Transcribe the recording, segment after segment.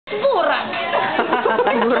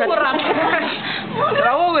Murang.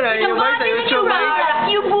 Trabaho ko na yung guys sa YouTube guys.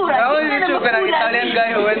 Trabaho sa YouTube ka ng Italian guy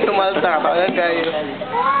who went to Malta. Italian guy.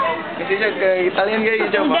 Kasi siya Italian guy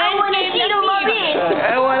yung job. I wanna see to my bed.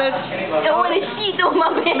 I wanna see to my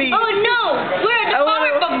bed. Oh no! We're the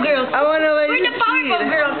Powerpuff Girls. We're the Powerpuff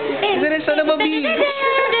Girls. Isn't it son of a bee?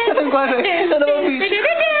 Son of a bee.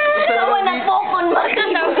 I wanna pokon mo.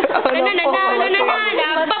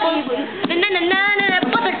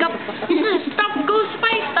 Buttercup. Stop go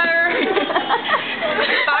Spicer.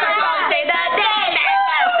 Powerpuff say that day.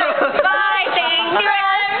 Fighting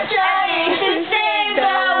crime, trying to save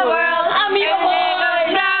the world. Amoeba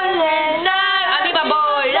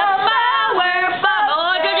boy, the Powerpuff.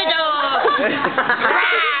 Oh, Jojo.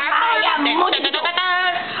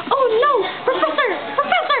 Oh no, Professor.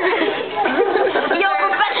 Yo,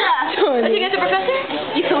 Professor. What's he got to Professor?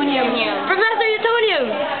 Utonium. Professor Utonium.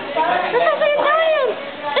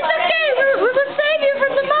 It's okay. We will save you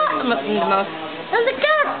from the mouse. And the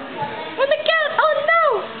cat. Oh no.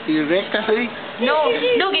 T-Rex kasi. No,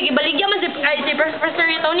 gigibaligyan man si Professor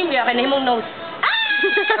Utonium kaya kanahimong nose.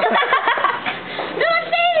 We will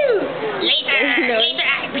save you. Later.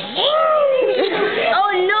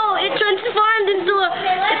 Oh no, it transformed into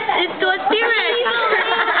a T-Rex.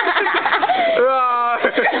 Roar.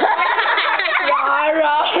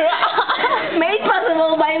 Made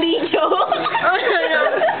possible by Licho.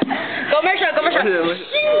 Commercial.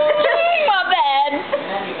 My bad.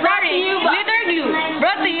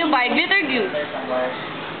 Brought to you by Glitter Glue.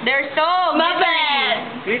 They're so bad.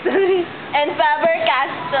 And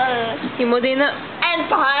Faber-Castell. Himodina. And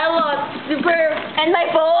Pilot. And my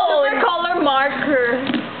phone. Super color marker.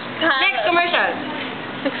 Next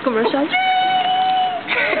commercial.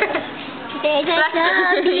 There's a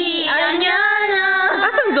zombie on your lawn.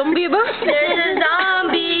 Asang zombie ba? There's a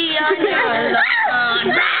zombie on your lawn.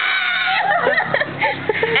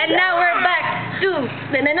 And now we're back to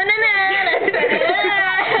the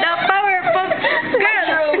Powerpuff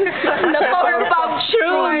Girls. The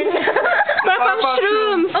Powerpuffshrooms.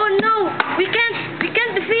 Powerpuffshrooms. Oh no, we can't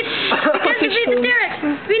defeat the T-Rex.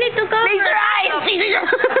 We need to cover. Laser eyes. We need to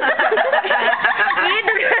cover.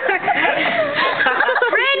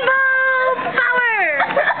 Rainbow power.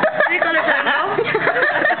 What do you call it, rainbow?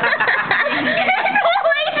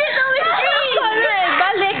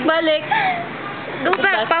 Balik. Go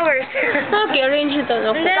back, powers. Okay, arrange it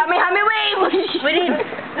on. Kami wave.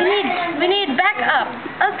 We need backup.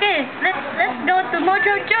 Okay, let's go to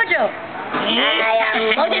Mojo Jojo.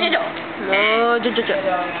 Mojo Jojo.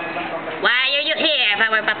 Why are you here,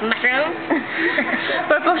 Powerpuff Mushroom?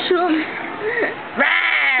 Powerpuffshroom.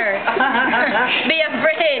 Rawr! Be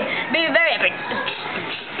afraid. Be very afraid.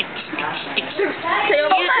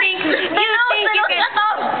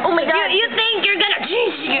 Oh my God! You think you're gonna?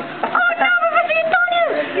 Oh no, Professor Utonium!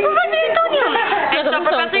 And so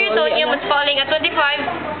Professor Utonium was falling at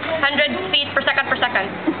 2,500 feet per second.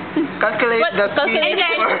 Calculate the speed.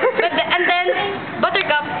 And then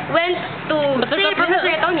Buttercup went to see Professor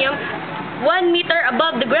Utonium 1 meter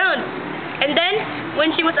above the ground. And then when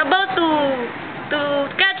she was about to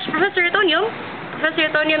catch Professor Utonium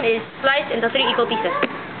is sliced into 3 equal pieces.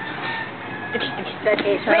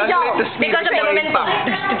 Because of the momentum.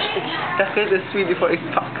 Calculate the speed before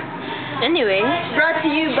impact. Anyway, brought to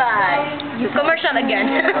you by commercial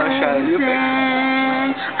again. You pick.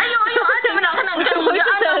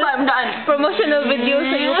 Promotional videos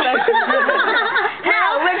sa YouTube.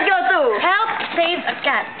 Now, let's go to help save a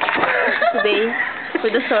cat. Today,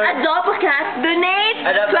 with the sword. Adopt a cat. Donate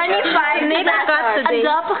 25. Donate a cat today.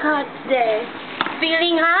 Adopt a cat today.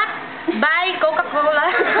 Feeling hot? Buy Coca-Cola.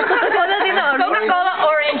 Coca-Cola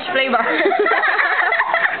orange flavor.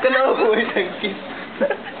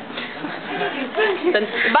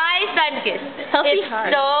 Buy Sunkist. It's heart.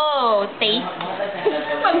 so tasty.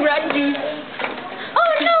 Congrats, juice.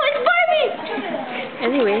 Oh no, it's Barbie.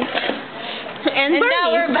 Anyway. And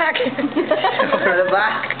now we're back. We're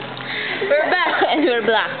back. And we're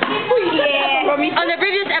black. Yeah. On the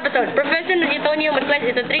previous episode, Professor Utonium was sliced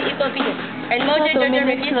into 3 equal pieces, and Mojo Jojo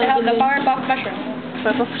refused to help the Powerpuff Mushroom.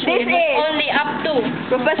 This is only up to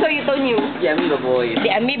Professor Utonium. The Amoeba Boy. The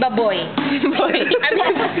Amoeba Boy.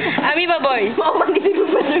 Amoeba Boy. Oh,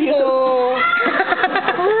 Professor Utonium.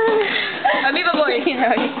 Amoeba Boy.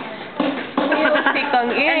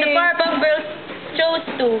 And the Powerpuff Girls chose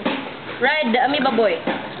to ride the Amoeba Boy.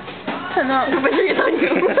 Professor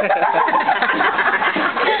Utonium.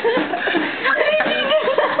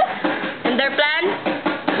 And their plan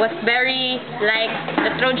was very like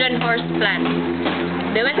the Trojan horse plan.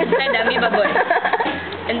 They went inside the Amoeba Boy.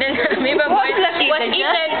 And then the Amoeba Boy was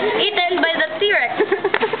eaten by the T-Rex.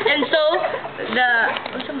 And so,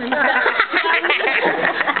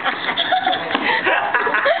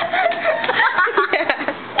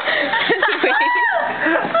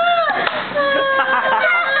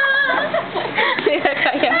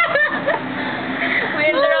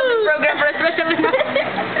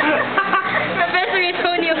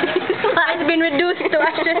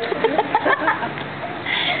 ashes.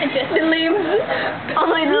 Just the limbs.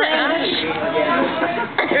 Only the limbs.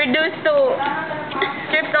 Reduced to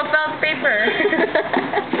strips of felt paper.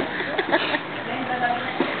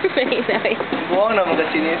 Very nice. Buwang na,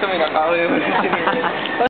 magkasinito, may nakahoy mo na sinito.